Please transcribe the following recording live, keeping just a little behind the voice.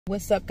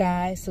What's up,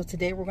 guys? So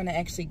today we're going to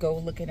actually go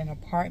look at an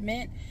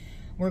apartment.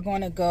 We're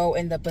going to go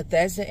in the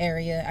Bethesda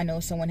area. I know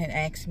someone had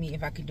asked me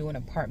if I could do an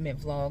apartment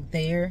vlog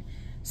there.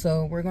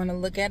 So we're going to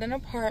look at an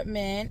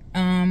apartment.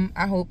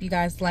 I hope you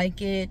guys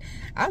like it.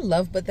 I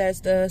love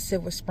Bethesda,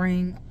 Silver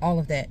Spring, all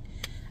of that.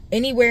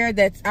 Anywhere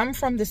that's, I'm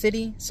from the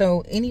city,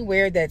 so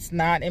anywhere that's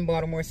not in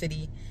Baltimore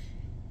City,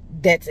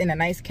 that's in a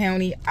nice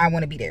county, I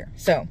want to be there.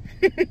 So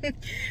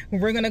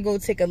we're gonna go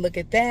take a look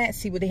at that,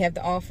 see what they have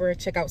to offer,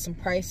 check out some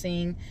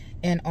pricing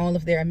and all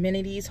of their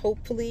amenities.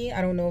 Hopefully,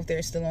 I don't know if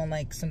they're still on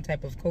like some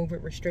type of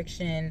COVID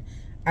restriction,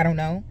 I don't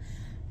know,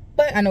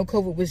 but I know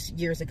COVID was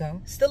years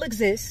ago, still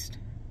exists,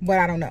 but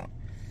I don't know.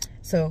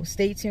 So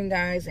stay tuned,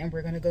 guys, and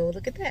we're gonna go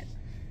look at that.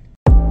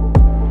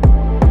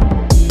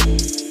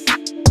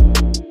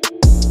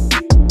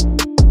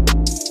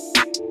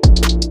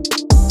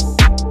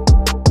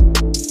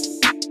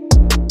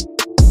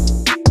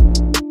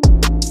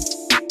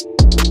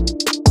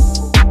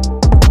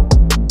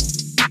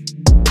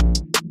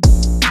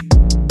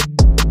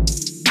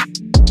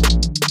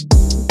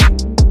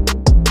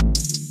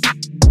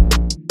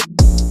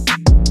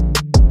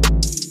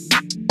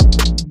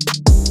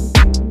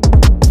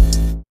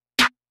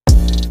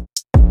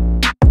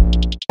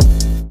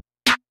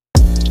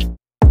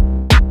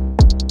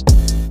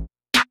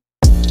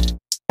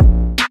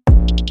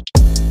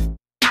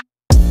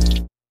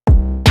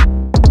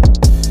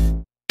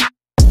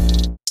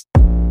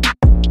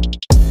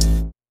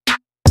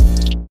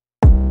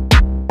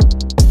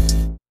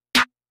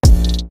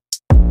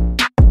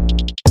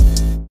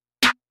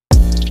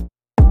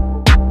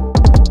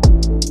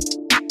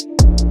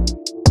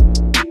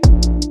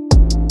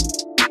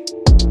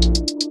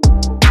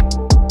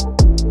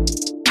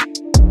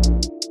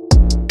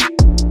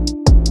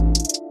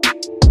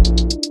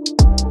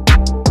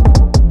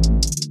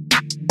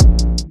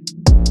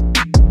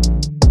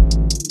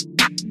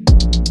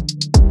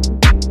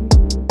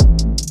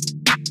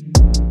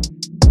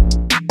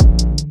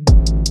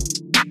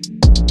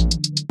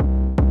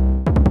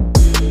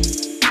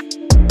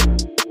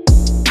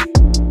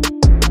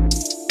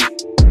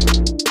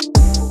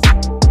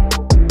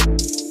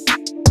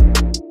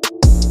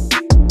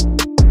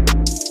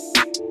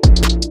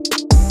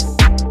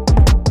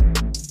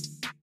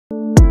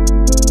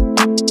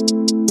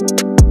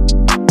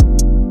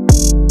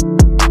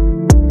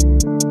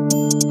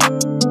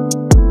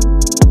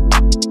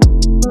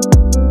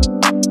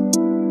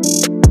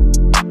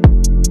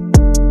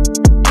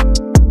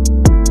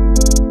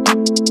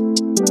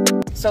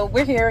 So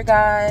we're here,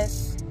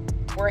 guys.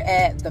 We're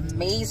at the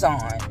Maison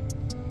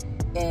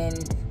in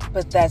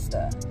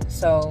Bethesda.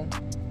 So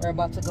we're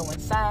about to go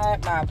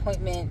inside. My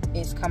appointment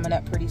is coming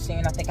up pretty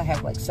soon. I think I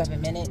have like 7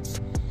 minutes,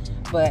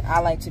 but I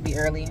like to be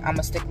early. I'm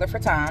a stickler for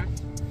time.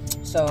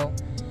 So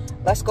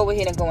let's go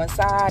ahead and go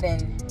inside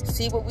and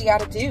see what we got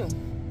to do.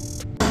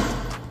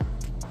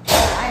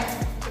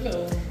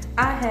 Hello.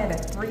 I had a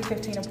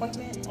 3:15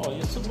 appointment. Oh,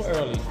 you're super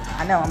early.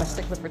 I know, I'm a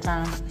stickler for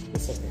time.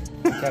 It's okay.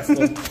 That's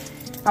good.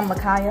 I'm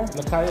Lakaya.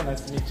 Lakaya, nice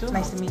to meet you.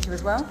 Nice to meet you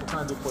as well. What can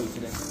I do for you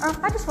today?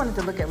 I just wanted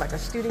to look at like a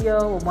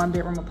studio or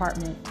 1-bedroom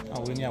apartment.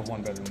 Oh, we only have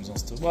 1 bedrooms on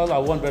studio. Well,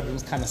 our 1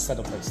 bedrooms kind of set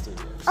up like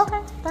studios.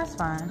 Okay, that's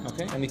fine.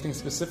 Okay, anything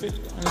specific?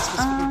 Any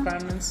specific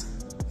requirements?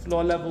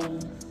 Floor level?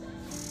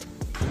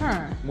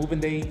 Moving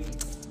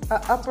date?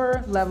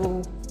 Upper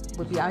level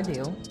would be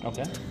ideal.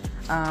 Okay.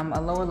 A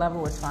lower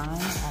level is fine,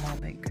 I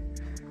don't think.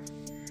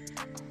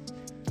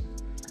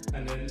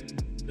 And then,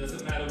 does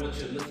it matter what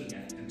you're looking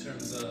at in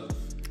terms of...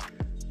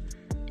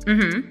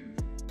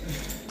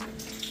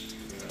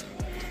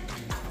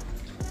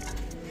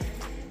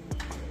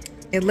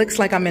 It looks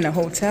like I'm in a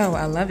hotel.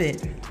 I love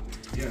it.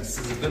 Yes,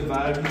 it's a good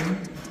vibe room.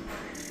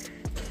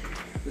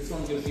 This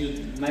one gives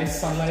you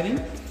nice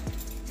sunlighting.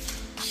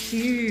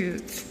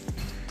 Cute.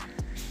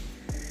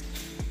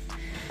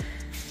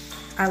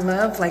 I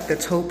love like the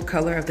taupe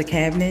color of the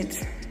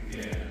cabinets.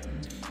 Yeah.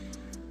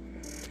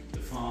 The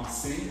farm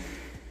sink.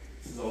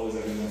 This is always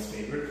everyone's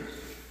favorite.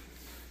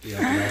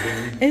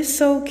 Yeah, It's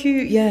so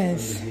cute,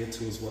 yes. here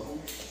too as well.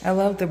 I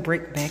love the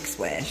brick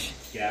backsplash.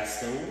 Gas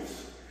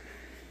stove.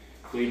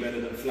 Way better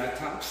than flat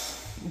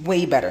tops.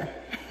 Way better.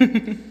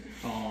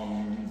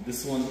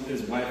 This one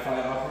is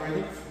Wi-Fi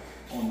operated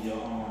on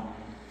your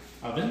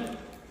oven.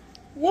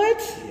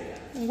 What? Yeah.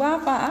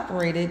 Wi-Fi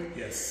operated?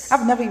 Yes.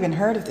 I've never even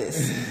heard of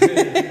this.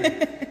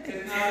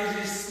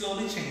 Technology is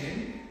slowly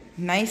changing.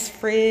 Nice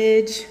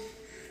fridge.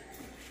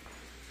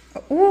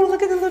 Ooh,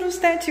 look at the little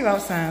statue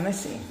outside. Let's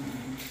see.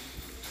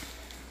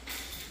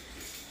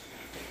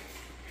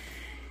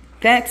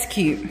 That's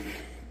cute.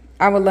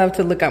 I would love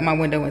to look out my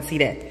window and see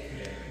that.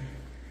 Yeah.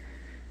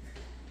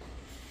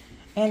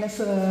 And it's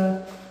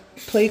a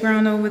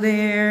playground over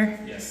there.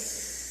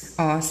 Yes.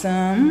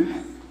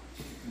 Awesome.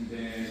 And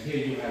then here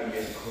you have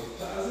your coat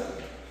closet.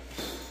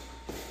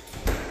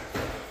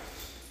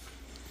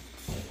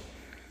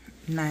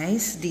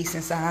 Nice,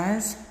 decent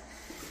size.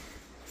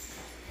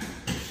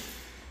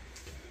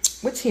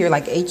 What's here,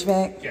 like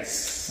HVAC?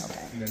 Yes.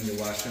 Okay. And then your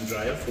wash and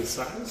dryer full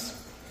size.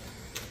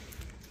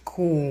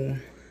 Cool.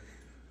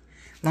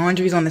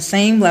 Laundry's on the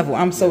same level.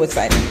 I'm so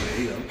excited.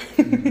 There you go.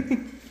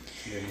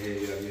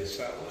 Yeah,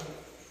 shower.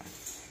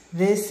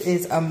 This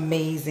is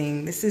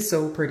amazing. This is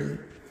so pretty.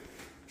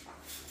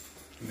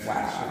 Wow.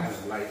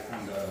 Has light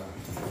on the,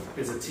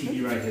 there's a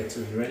TV right here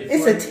too. You ready for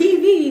it's it? a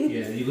TV?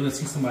 Yeah, you're going to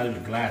see somebody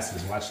with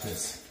glasses. Watch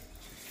this.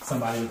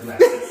 Somebody with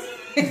glasses.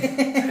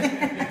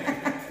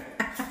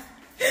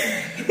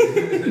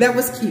 That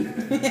was cute.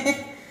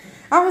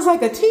 I was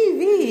like, a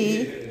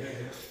TV?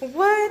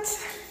 What?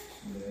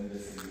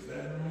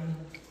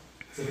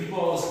 So people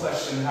always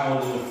question how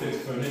they would fit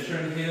furniture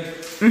in here.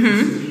 This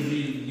is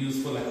usually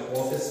used for like an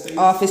office space.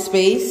 Office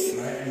space.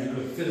 Right, and you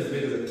could fit as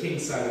big as a king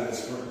size in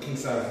this room. King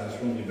size in this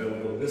room. Your bed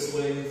would go this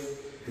way.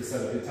 You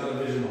set up your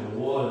television on the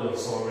wall.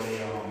 It's already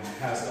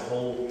has the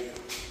whole.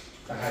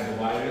 I had the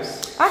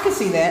wires. I can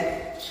see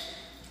that.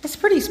 It's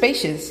pretty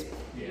spacious.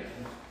 Yeah.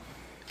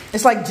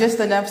 It's like just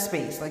enough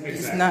space. Like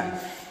Exactly. it's not.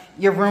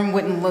 Your room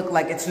wouldn't look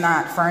like it's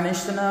not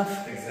furnished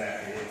enough.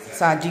 Exactly.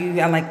 So I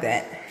like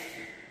that.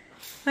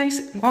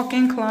 Nice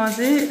walk-in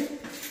closet.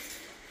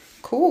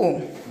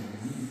 Cool.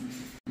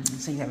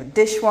 So you have a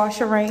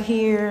dishwasher right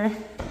here.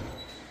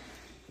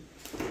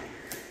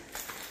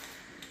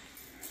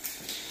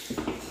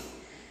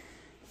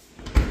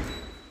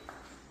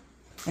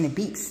 And it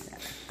beeps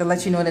to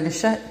let you know that it's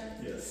shut.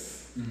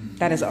 Yes.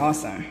 That is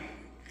awesome.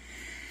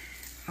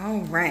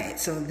 All right,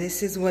 so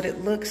this is what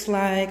it looks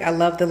like. I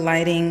love the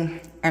lighting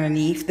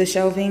underneath the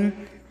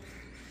shelving.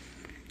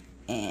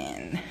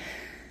 And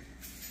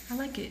I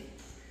like it.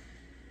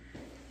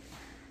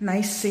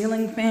 Nice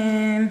ceiling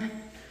fan.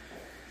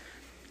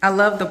 I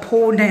love the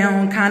pull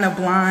down kind of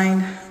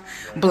blind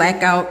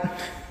blackout.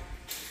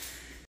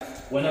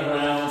 Went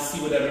around,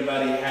 see what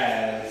everybody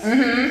has,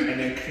 and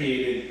then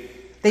created.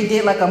 They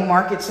did like a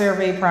market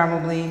survey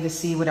probably to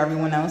see what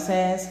everyone else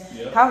has.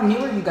 Yep. How new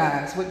are you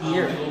guys? What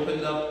year? We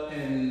opened up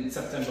in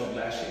September of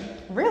last year.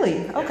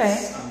 Really? Okay.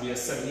 Yes, we are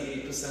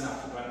 78%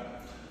 occupied.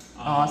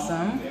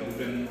 Awesome. Yeah, we've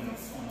been on a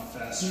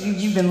fast stretch.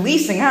 You've been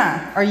leasing,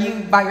 huh? Are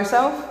you by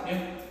yourself?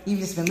 Yeah. You've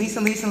just been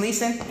leasing?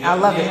 Yeah, I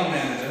love it. My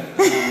manager.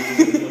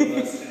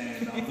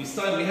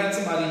 We had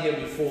somebody here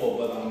before,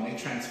 but they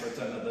transferred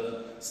to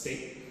another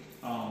state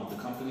with the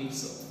company,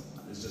 so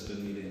it's just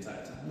been me the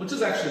entire time, which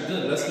is actually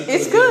good.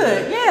 It's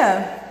good,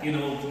 yeah. You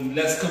know,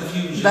 less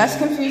confusion. Less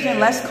confusion,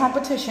 less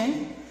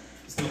competition.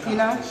 It's no You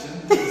know?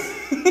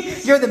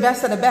 competition. You're the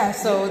best of the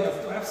best, so. Yeah,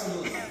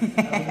 absolutely. I've been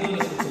doing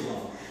this for too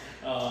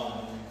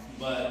long.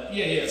 But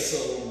yeah,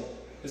 so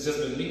it's just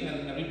been me,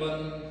 and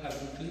everyone has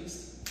been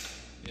pleased.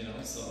 You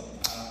know, so.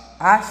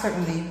 I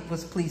certainly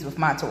was pleased with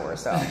my tour,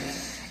 so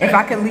if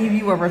I could leave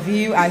you a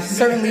review, I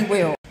certainly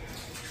will.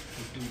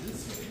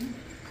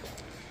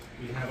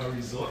 We have a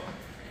resort.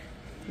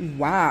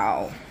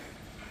 Wow.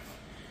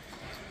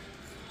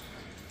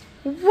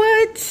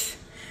 What?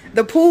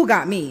 The pool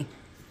got me.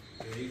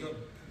 There you go.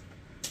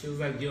 Feels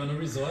like you're on a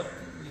resort,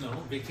 you know,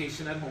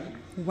 vacation at home.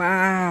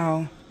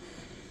 Wow.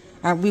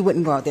 We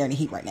wouldn't go out there in the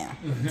heat right now.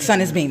 Sun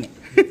is beaming.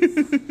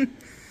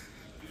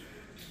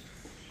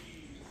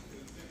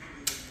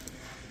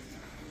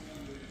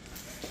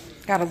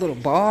 Got a little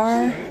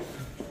bar.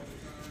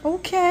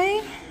 Okay.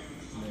 And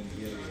then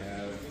here we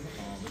have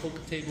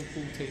poker table,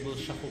 pool table,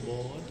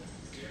 shuffleboard.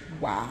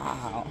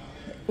 Wow.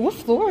 What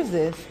floor is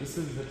this? This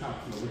is the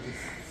top floor, which is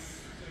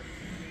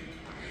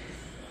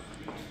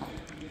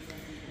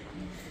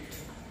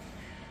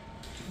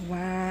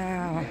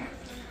Wow.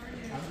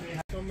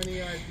 So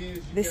many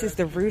ideas. This is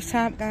the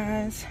rooftop,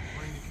 guys.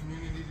 Bring the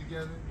community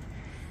together.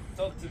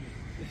 talk to me.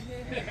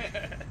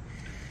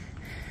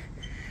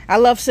 I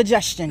love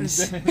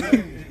suggestions. That's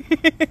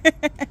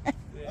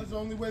the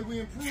only way we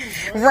improve,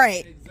 right?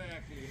 Right.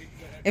 Exactly.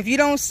 If you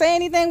don't say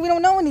anything, we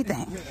don't know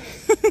anything.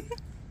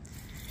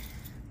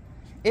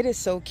 It is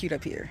so cute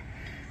up here.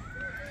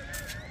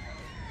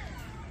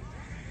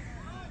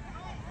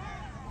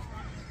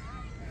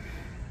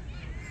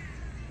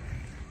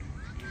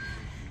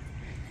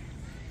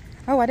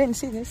 Oh, I didn't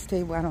see this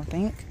table, I don't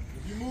think.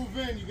 If you move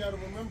in, you got to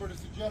remember the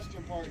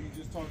suggestion part you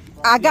just talked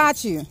about. I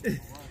got you.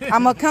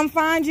 I'm going to come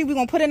find you. We're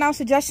going to put in our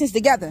suggestions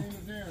together. My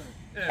name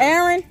is Aaron.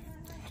 Aaron,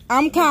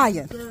 I'm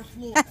Kaya. Third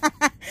floor.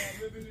 I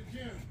live in the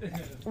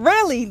gym.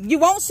 Really? You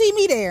won't see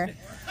me there.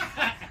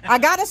 I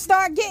got to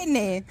start getting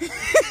there.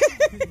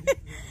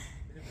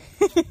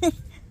 He's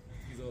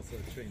also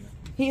a trainer.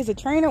 He is a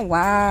trainer?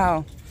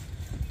 Wow.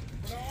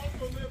 But I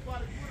also live by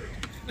the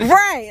grill.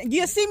 Right.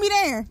 You'll see me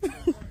there.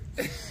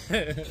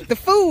 The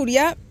food,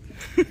 yep.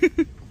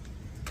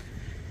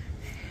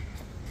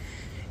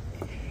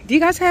 Do you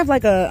guys have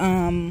like a,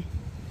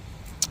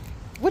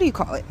 what do you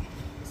call it?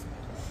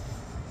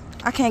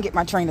 I can't get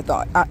my train of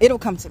thought. It'll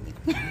come to me.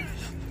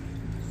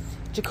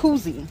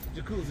 Jacuzzi.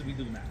 Jacuzzi we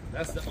do now.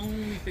 That's the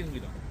only thing we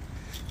don't.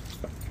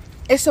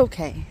 It's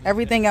okay.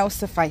 Everything else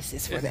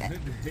suffices for that. So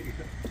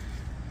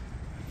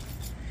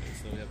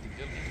we have to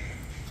give it.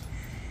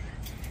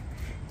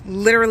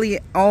 Literally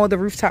all the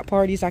rooftop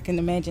parties I can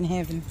imagine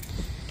having.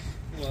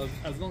 Well,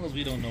 as long as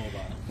we don't know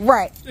about them.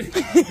 Right.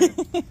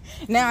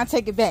 Now I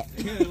take it back.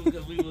 We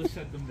will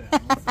shut them down.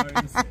 I'm sorry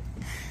to say.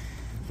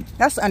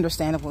 That's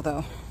understandable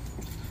though.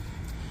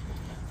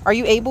 Are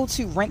you able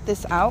to rent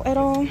this out at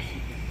all?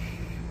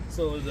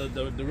 So the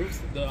roofs,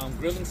 the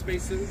grilling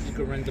spaces, you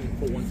can rent them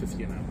for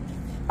 $150 an hour.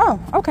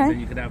 Oh, okay.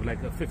 Then you could have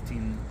like a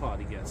 15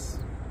 party guests.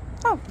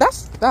 Oh,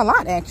 that's a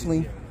lot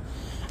actually. Yeah.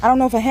 I don't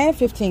know if I have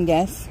 15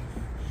 guests.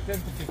 10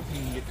 to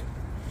 15. You can,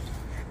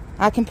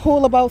 I can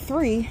pull about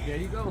 3. there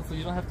you go. So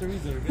you don't have to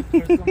reserve it.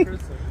 First come,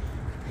 first serve.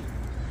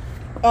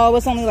 Oh,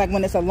 it's only like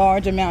when it's a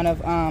large amount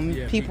of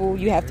Yeah, people,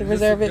 you have to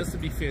reserve it. Just to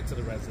be fair to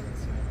the residents.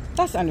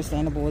 That's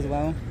understandable as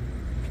well.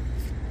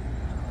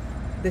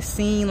 The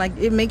scene, like,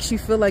 it makes you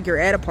feel like you're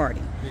at a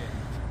party. Yeah.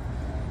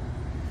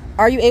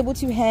 Are you able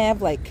to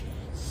have like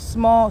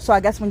small, so I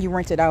guess when you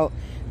rent it out,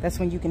 that's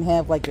when you can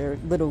have like your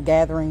little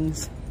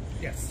gatherings?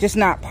 Yes. Just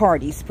not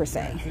parties per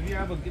se. So if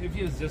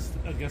you're just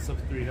a guest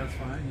of 3, that's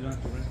fine. You don't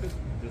have to rent it.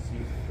 Just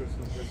use it first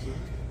come, first serve.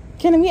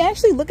 Can we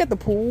actually look at the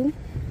pool,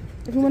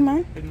 if you wouldn't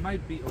mind? It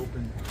might be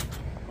open.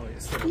 Oh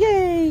yes.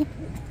 Yay! I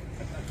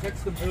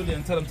text them earlier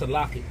and tell them to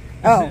lock it.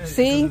 Oh,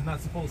 see? It's not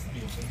supposed to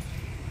be open.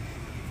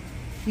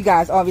 You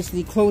guys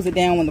obviously close it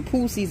down when the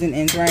pool season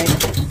ends, right?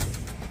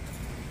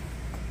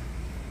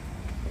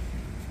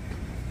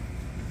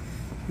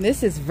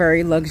 This is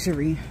very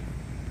luxury.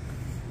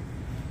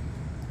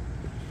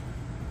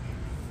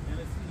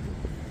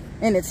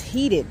 And it's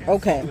heated.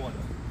 Okay.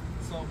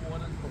 Salt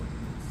water and cold.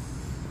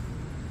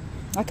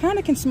 I kind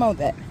of can smell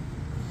that.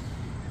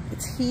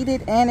 It's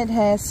heated and it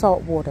has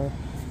salt water.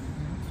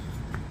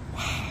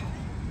 Wow.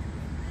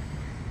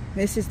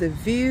 This is the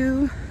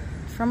view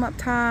from up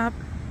top.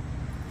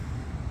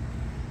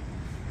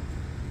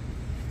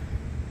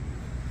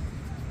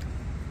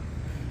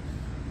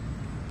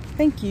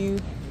 Thank you,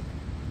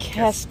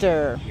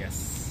 Kester.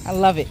 Yes. I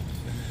love it.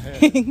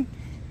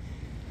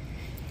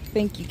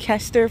 Thank you,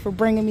 Kester, for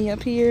bringing me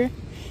up here.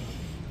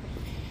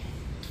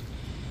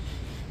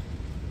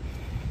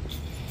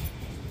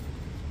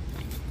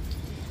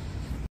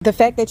 The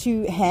fact that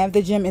you have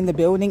the gym in the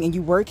building and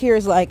you work here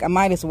is like, I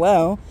might as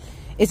well.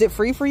 Is it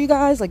free for you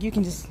guys? Like, you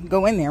can just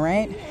go in there,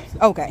 right?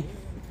 Okay.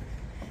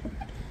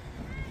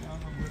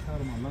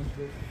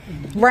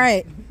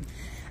 Right.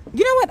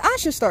 You know what? I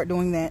should start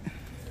doing that.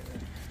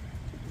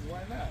 Why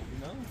not?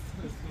 You know,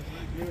 it's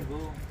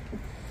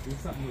do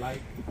something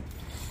like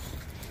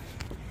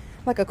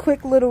a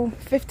quick little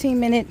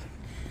 15-minute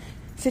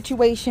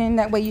situation.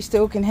 That way you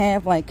still can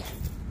have like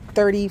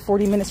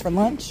 30-40 minutes for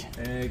lunch.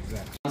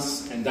 Exactly.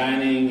 And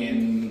dining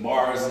and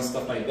bars and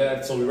stuff like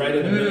that. So we're right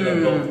in the middle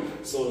of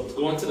both. So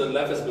going to the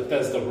left is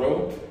Bethesda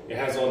Row. It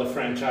has all the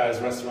franchise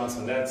restaurants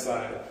on that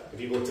side. If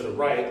you go to the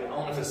right, I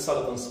don't know if it's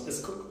Sullivan's.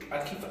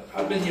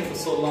 I've been here for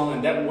so long,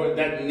 and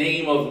that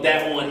name of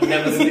that one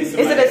never sticks to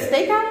my head. Is it a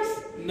steakhouse?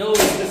 No,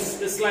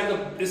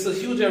 it's a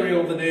huge area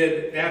over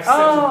there. They have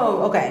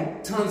okay.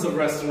 Tons of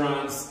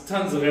restaurants,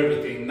 tons of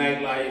everything,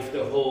 nightlife,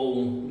 the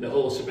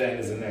whole shebang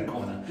is in that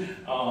corner.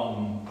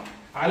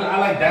 I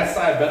like that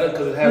side better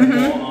because it has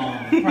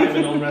more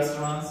private owned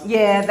restaurants.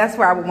 Yeah, that's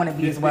where I would want to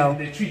be as well.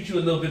 They treat you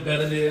a little bit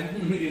better there,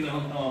 you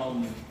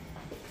know,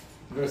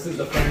 versus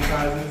the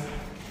franchises.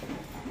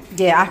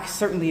 Yeah, I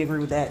certainly agree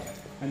with that.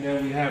 And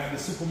then we have the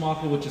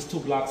supermarket, which is 2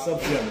 blocks up.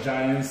 We have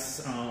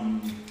Giants,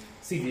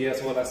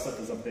 CVS, all that stuff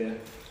is up there.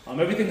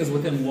 Everything is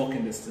within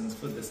walking distance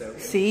for this area.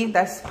 See,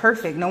 that's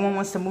perfect. No one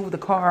wants to move the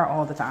car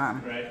all the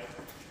time. Right.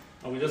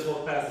 We just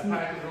walked past the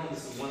package room.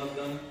 This is one of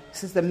them.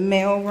 This is the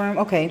mail room.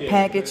 Okay, Yeah,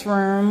 package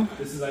room.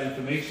 This is our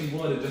information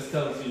board. It just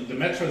tells you the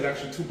metro is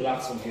actually 2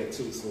 blocks from here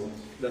too, so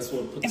that's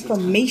what puts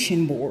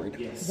Information board.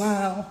 Yes.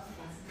 Wow.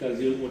 Tells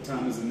you what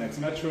time is the next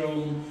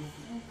metro,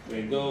 where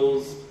it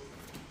goes.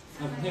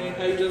 Hey,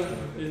 how you doing?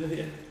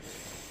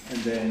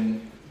 And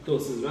then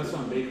goes to the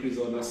restaurant, bakeries,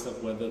 all that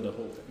stuff, weather, the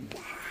whole thing.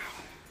 Wow.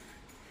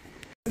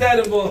 That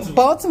in Baltimore.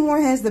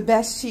 Baltimore has the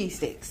best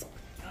cheesesteaks.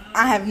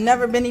 I have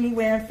never been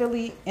anywhere in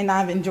Philly, and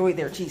I've enjoyed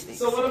their cheesesteaks.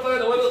 So what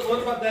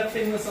about that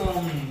famous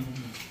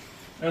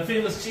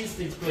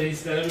cheesesteak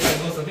place that everybody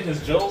goes? I think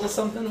it's Joe's or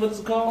something. What is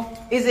it called?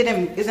 Is it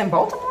in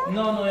Baltimore?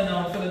 No, in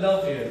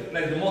Philadelphia.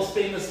 Like the most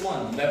famous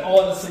one that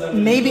all the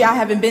celebrities. Maybe I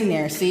haven't been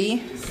there. See?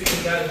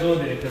 You gotta go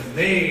there because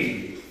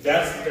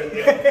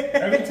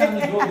every time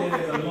you go there,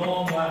 there's a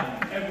long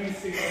line. Every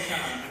single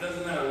time. It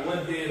doesn't matter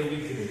what day of the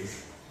week it is.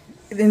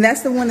 And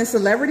that's the one the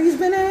celebrities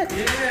been at?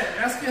 Yeah,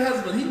 ask your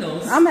husband. He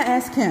knows. I'm going to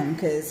ask him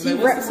because he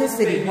reps his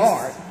city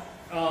hard.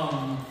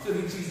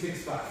 Philly cheesesteak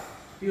spot.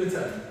 He would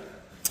tell you.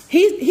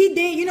 He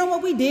did. You know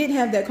what? We did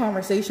have that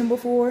conversation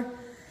before.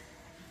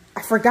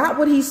 I forgot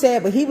what he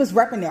said, but he was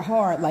repping it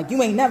hard. Like,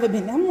 you ain't never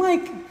been. I'm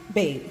like,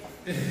 babe,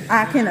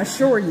 I can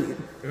assure you.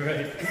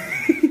 Right.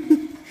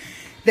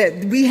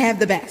 That we have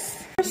the best.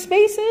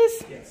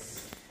 Spaces?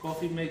 Yes.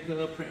 Coffee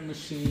maker, print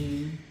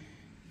machine.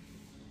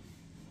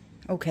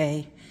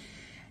 Okay.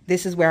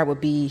 This is where I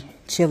would be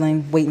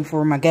chilling, waiting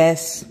for my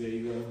guests. There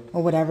you go.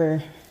 Or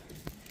whatever.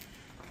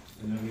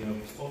 And then we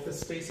have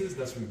office spaces.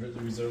 That's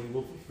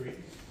reservable for free.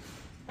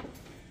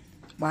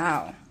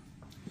 Wow.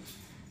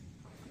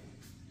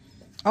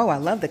 Oh, I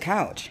love the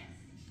couch.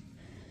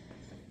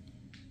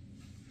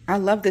 I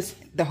love this,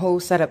 the whole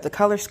setup, the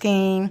color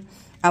scheme.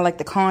 I like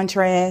the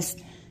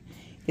contrast.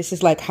 This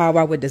is like how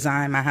I would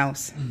design my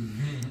house.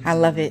 I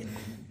love it.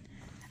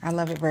 I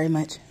love it very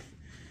much.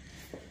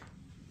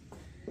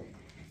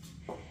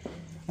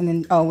 And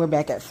then, oh, we're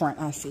back at front.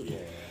 I see. Yeah.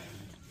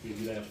 Give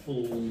you that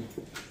full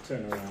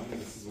turnaround.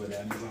 This is where the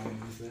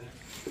Amazon is at.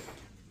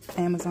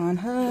 Amazon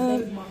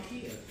Hub.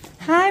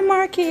 Hi,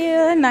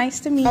 Markia. Nice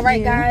to meet you. All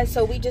right, guys.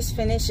 So we just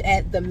finished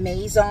at the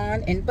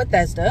Maison in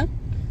Bethesda.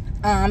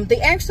 They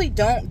actually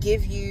don't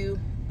give you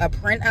a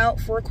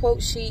printout for a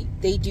quote sheet.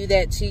 They do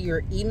that to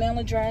your email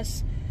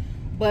address.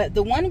 But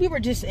the one we were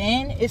just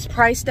in is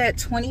priced at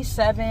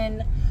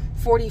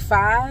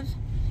 $27.45,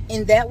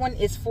 and that one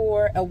is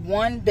for a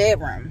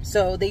 1-bedroom.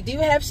 So they do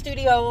have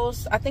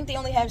studios. I think they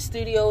only have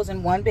studios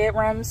and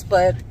 1-bedrooms,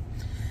 but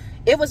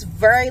it was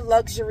very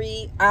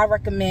luxury. I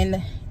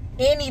recommend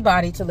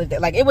anybody to live there.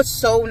 Like, it was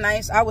so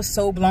nice. I was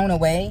so blown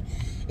away.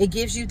 It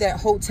gives you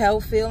that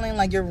hotel feeling,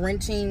 like you're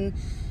renting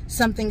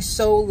something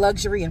so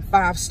luxury and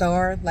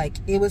 5-star. Like,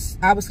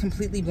 I was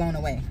completely blown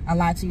away. I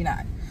lied to you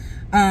not.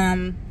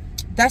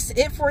 That's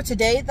it for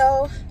today,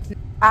 though.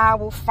 I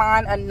will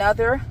find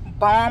another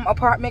bomb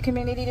apartment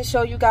community to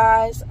show you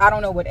guys. I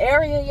don't know what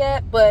area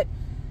yet, but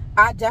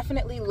I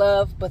definitely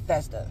love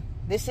Bethesda.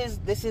 This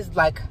is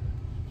like,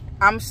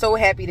 I'm so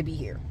happy to be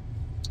here.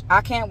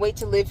 I can't wait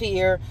to live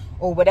here,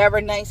 or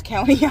whatever nice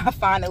county I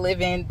find to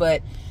live in.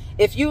 But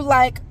if you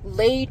like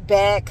laid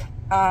back,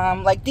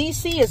 like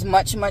DC is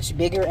much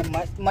bigger and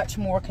much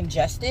more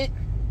congested.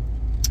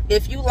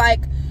 If you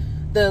like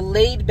the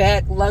laid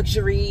back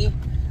luxury,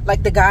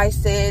 like the guy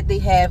said, they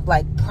have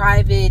like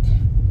private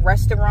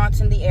restaurants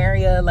in the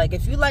area. Like,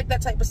 if you like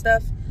that type of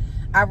stuff,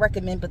 I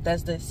recommend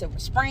Bethesda Silver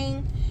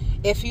Spring.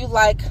 If you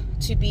like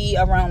to be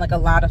around like a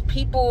lot of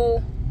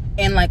people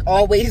and like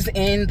always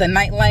in the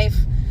nightlife,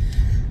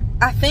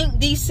 I think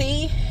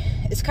DC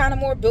is kind of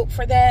more built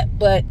for that.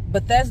 But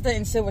Bethesda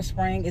and Silver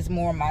Spring is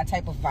more my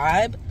type of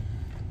vibe.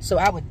 So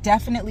I would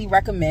definitely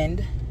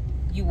recommend.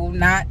 You will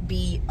not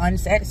be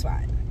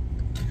unsatisfied.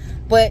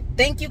 But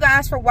thank you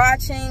guys for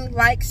watching.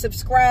 Like,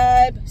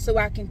 subscribe so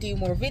I can do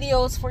more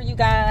videos for you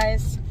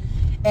guys.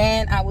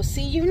 And I will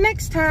see you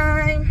next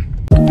time.